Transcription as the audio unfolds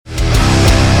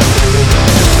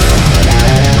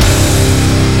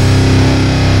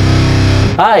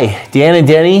Hi, Dan and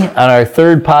Denny on our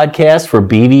third podcast for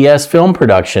BVS Film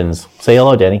Productions. Say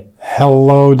hello, Denny.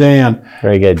 Hello, Dan.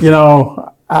 Very good. You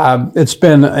know, it's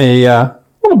been a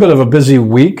little bit of a busy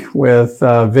week with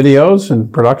videos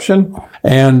and production,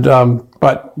 and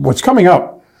but what's coming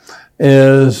up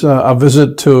is a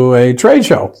visit to a trade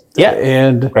show. Yeah,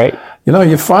 and right. You know,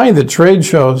 you find that trade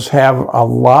shows have a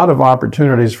lot of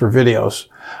opportunities for videos,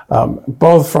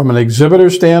 both from an exhibitor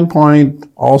standpoint,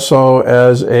 also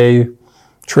as a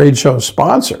trade show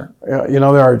sponsor. You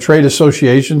know, there are trade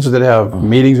associations that have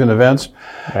meetings and events,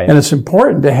 right. And it's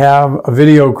important to have a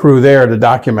video crew there to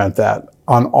document that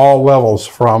on all levels,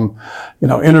 from, you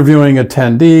know, interviewing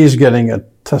attendees, getting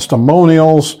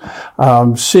testimonials,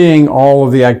 seeing all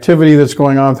of the activity that's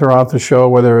going on throughout the show,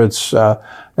 whether it's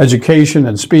education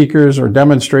and speakers or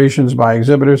demonstrations by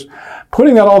exhibitors.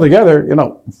 Putting that all together, you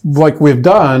know, like we've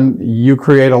done, you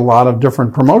create a lot of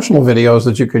different promotional videos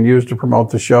that you can use to promote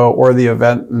the show or the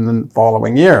event in the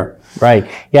following year. Right.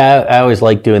 Yeah, I always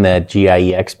liked doing that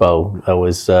GIE Expo. That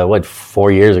was,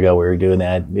 4 years ago we were doing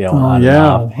that, you know, on and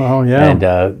off. Oh, yeah.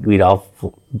 And we'd all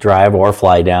drive or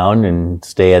fly down and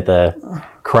stay at the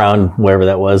Crown, wherever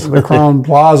that was. The Crown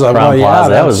Plaza. Crown Plaza.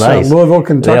 That was nice. Louisville,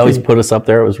 Kentucky. They always put us up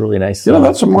there. It was really nice. You know,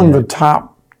 that's among the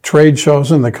top trade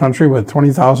shows in the country, with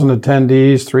 20,000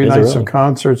 attendees, 3 nights of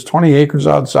concerts, 20 acres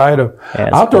outside of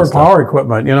outdoor power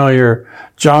equipment. You know, your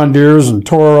John Deeres and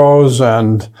Toros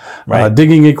and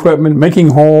digging equipment, making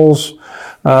holes,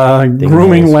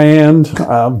 grooming land,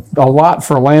 a lot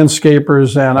for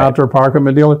landscapers and outdoor power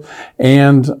equipment dealers.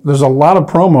 And there's a lot of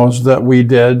promos that we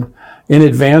did in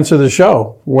advance of the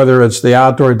show, whether it's the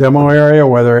outdoor demo area,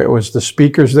 whether it was the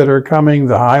speakers that are coming,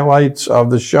 the highlights of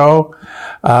the show.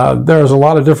 There's a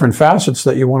lot of different facets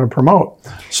that you want to promote.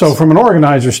 So from an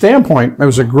organizer standpoint, it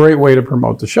was a great way to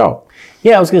promote the show.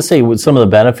 Yeah, I was going to say, with some of the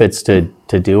benefits to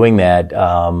doing that,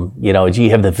 you know,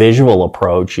 you have the visual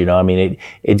approach, you know, I mean,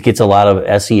 it gets a lot of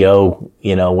SEO,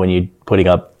 you know, when you're putting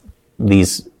up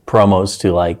these promos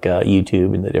to like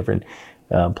YouTube and the different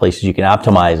places you can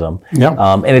optimize them. Yeah.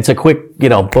 And it's a quick, you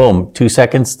know, boom, 2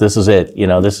 seconds, this is it. You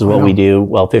know, this is what we do.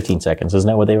 Well, 15 seconds, isn't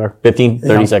that what they were? 15,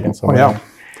 30 seconds? Oh, yeah.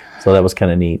 So that was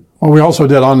kind of neat. Well, we also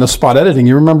did on-the-spot editing.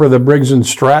 You remember the Briggs &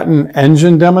 Stratton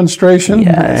engine demonstration?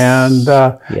 Yes.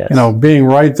 And, you know, being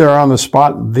right there on the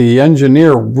spot, the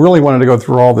engineer really wanted to go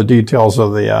through all the details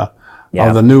of the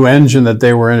new engine that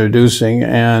they were introducing.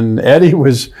 And Eddie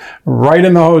was right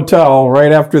in the hotel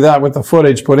right after that with the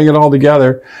footage, putting it all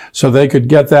together so they could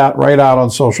get that right out on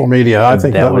social media. I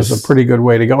think that was a pretty good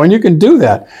way to go. And you can do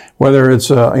that, whether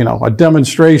it's a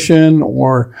demonstration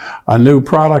or a new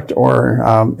product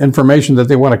or information that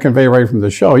they want to convey right from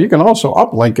the show. You can also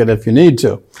uplink it if you need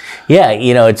to. Yeah,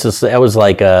 you know, that was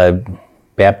like a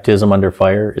baptism under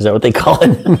fire. Is that what they call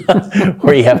it?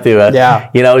 Where you have to,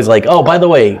 you know, it's like, oh, by the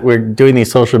way, we're doing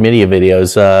these social media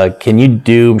videos. Can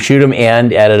you shoot them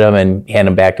and edit them and hand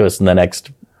them back to us in the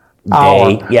next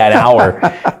day? Yeah, an hour.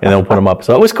 And then we'll put them up.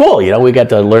 So it was cool. You know, we got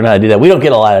to learn how to do that. We don't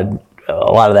get a lot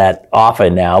of that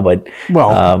often now, but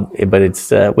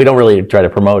it's we don't really try to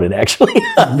promote it, actually.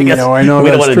 You know, I know we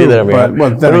don't want to do that every year.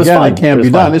 But then again, it can be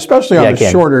done, especially on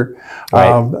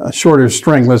a shorter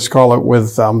string. Let's call it,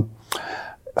 with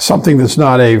something that's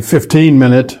not a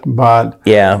 15-minute, but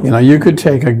you know, you could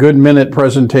take a good minute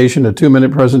presentation, a 2-minute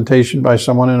presentation by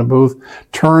someone in a booth,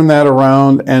 turn that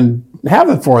around and have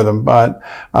it for them. But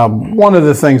one of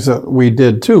the things that we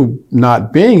did too,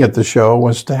 not being at the show,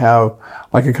 was to have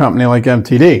like a company like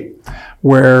MTD,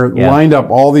 where lined up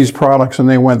all these products and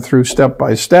they went through step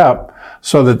by step,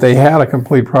 so that they had a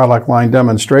complete product line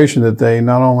demonstration that they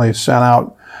not only sent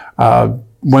out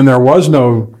when there was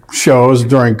no shows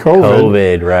during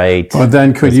COVID, right? But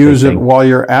then could use it while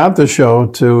you're at the show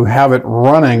to have it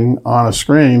running on a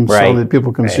screen, so that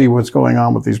people can see what's going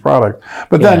on with these products.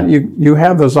 But then you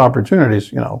have those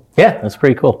opportunities, you know. Yeah, that's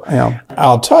pretty cool. Yeah,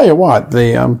 I'll tell you what,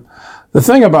 the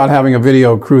thing about having a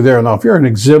video crew there. Now, if you're an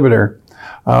exhibitor,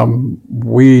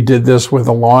 we did this with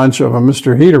the launch of a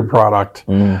Mr. Heater product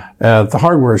at the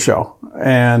hardware show,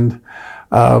 and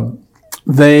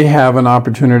they have an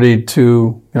opportunity to,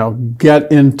 you know,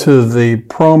 get into the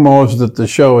promos that the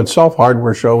show itself,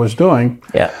 hardware show, was doing.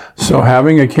 Yeah. So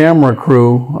having a camera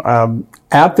crew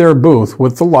at their booth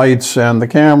with the lights and the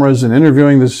cameras and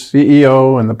interviewing the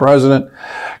CEO and the president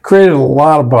created a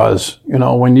lot of buzz. You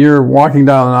know, when you're walking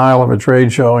down an aisle of a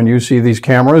trade show and you see these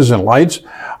cameras and lights,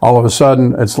 all of a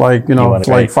sudden it's like, you know, it's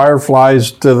like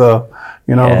fireflies to the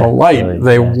light. Really,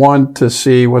 they want to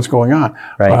see what's going on.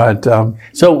 Right. But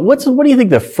so what do you think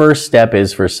the first step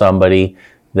is for somebody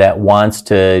that wants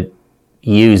to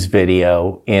use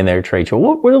video in their trade show?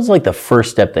 What is like the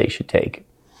first step they should take?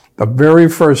 the very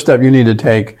first step you need to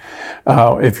take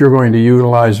if you're going to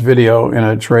utilize video in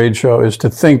a trade show is to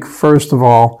think, first of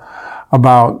all,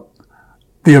 about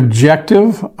the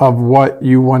objective of what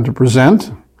you want to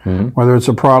present, whether it's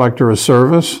a product or a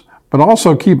service, but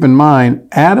also keep in mind,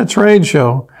 at a trade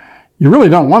show, you really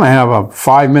don't want to have a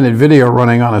 5-minute video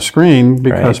running on a screen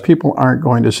because people aren't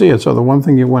going to see it. So the one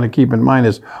thing you want to keep in mind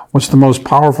is what's the most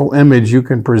powerful image you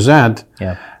can present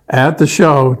at the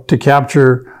show to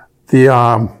capture the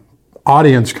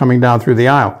audience coming down through the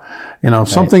aisle.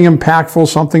 Something impactful,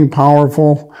 something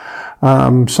powerful,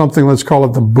 something, let's call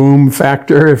it the boom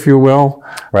factor, if you will.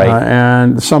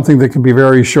 And something that can be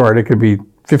very short. It could be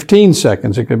 15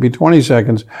 seconds, it could be 20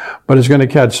 seconds, but it's going to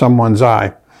catch someone's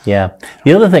eye. Yeah.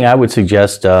 The other thing I would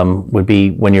suggest would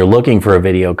be when you're looking for a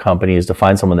video company is to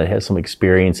find someone that has some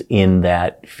experience in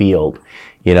that field.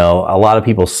 A lot of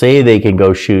people say they can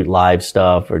go shoot live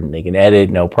stuff or they can edit,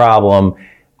 no problem,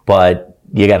 but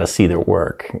you got to see their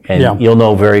work. And you'll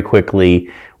know very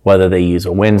quickly whether they use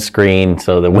a windscreen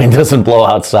so the wind doesn't blow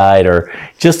outside or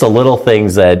just the little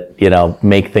things that,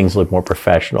 make things look more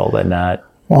professional than not.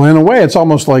 Well, in a way, it's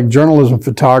almost like journalism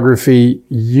photography.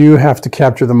 You have to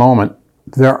capture the moment.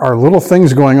 There are little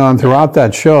things going on throughout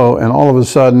that show, and all of a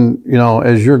sudden,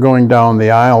 as you're going down the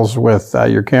aisles with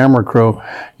your camera crew,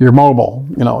 you're mobile.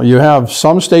 You have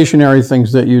some stationary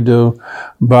things that you do,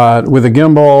 but with a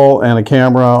gimbal and a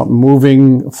camera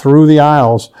moving through the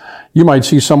aisles, you might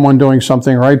see someone doing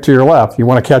something right to your left. You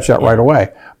want to catch that right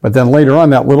away. But then later on,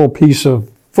 that little piece of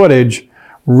footage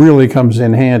really comes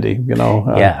in handy,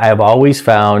 I have always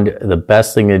found the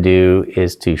best thing to do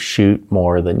is to shoot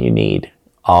more than you need.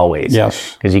 Always.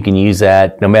 Yes. Because you can use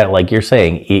that no matter, like you're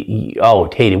saying, hey,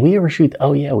 did we ever shoot?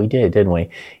 Oh, yeah, we did, didn't we?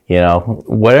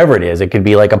 Whatever it is. It could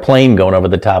be like a plane going over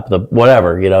the top of the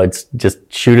whatever, it's just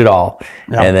shoot it all.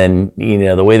 Yep. And then,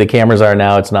 the way the cameras are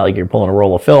now, it's not like you're pulling a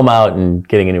roll of film out and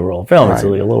getting a new roll of film. It's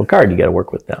like a little card you got to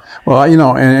work with now. Well,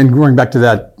 and going back to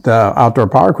that outdoor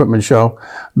power equipment show,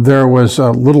 there was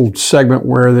a little segment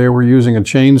where they were using a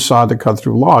chainsaw to cut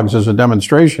through logs as a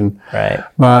demonstration. Right.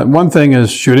 But one thing is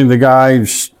shooting the guy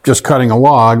just cutting a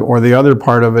log, or the other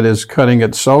part of it is cutting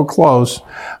it so close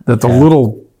that the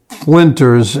little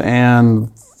splinters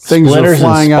and things Splinters are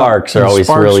flying and sparks out. Are always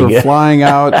sparks really are good. flying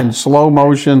out in slow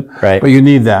motion. Right. But you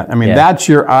need that. I mean, that's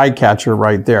your eye catcher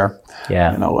right there.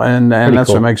 Yeah. And that's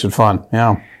cool. What makes it fun.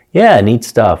 Yeah. Yeah, neat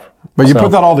stuff. But you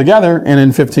put that all together, and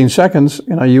in 15 seconds,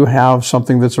 you have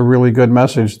something that's a really good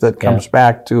message that comes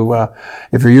back to,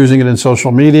 if you're using it in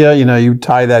social media, you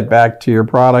tie that back to your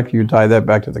product, you tie that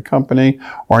back to the company,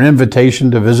 or an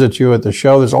invitation to visit you at the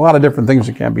show. There's a lot of different things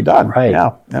that can be done. Right.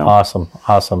 Yeah. Awesome.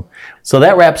 So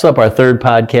that wraps up our third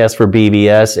podcast for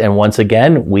BVS. And once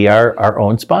again, we are our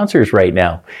own sponsors right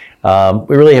now.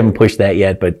 We really haven't pushed that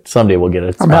yet, but someday we'll get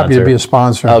a sponsor. I'm happy to be a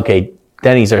sponsor. Okay.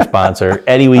 Denny's our sponsor.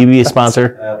 Eddie, will you be a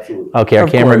sponsor? Absolutely. Okay, our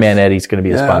cameraman Eddie's going to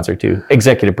be a sponsor too.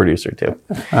 Executive producer too.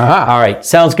 Uh-huh. All right,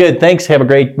 sounds good. Thanks. Have a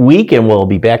great week, and we'll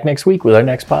be back next week with our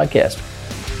next podcast.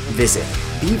 Visit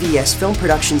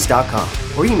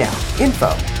bvsfilmproductions.com or email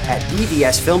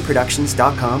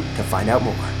info@bvsfilmproductions.com to find out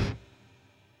more.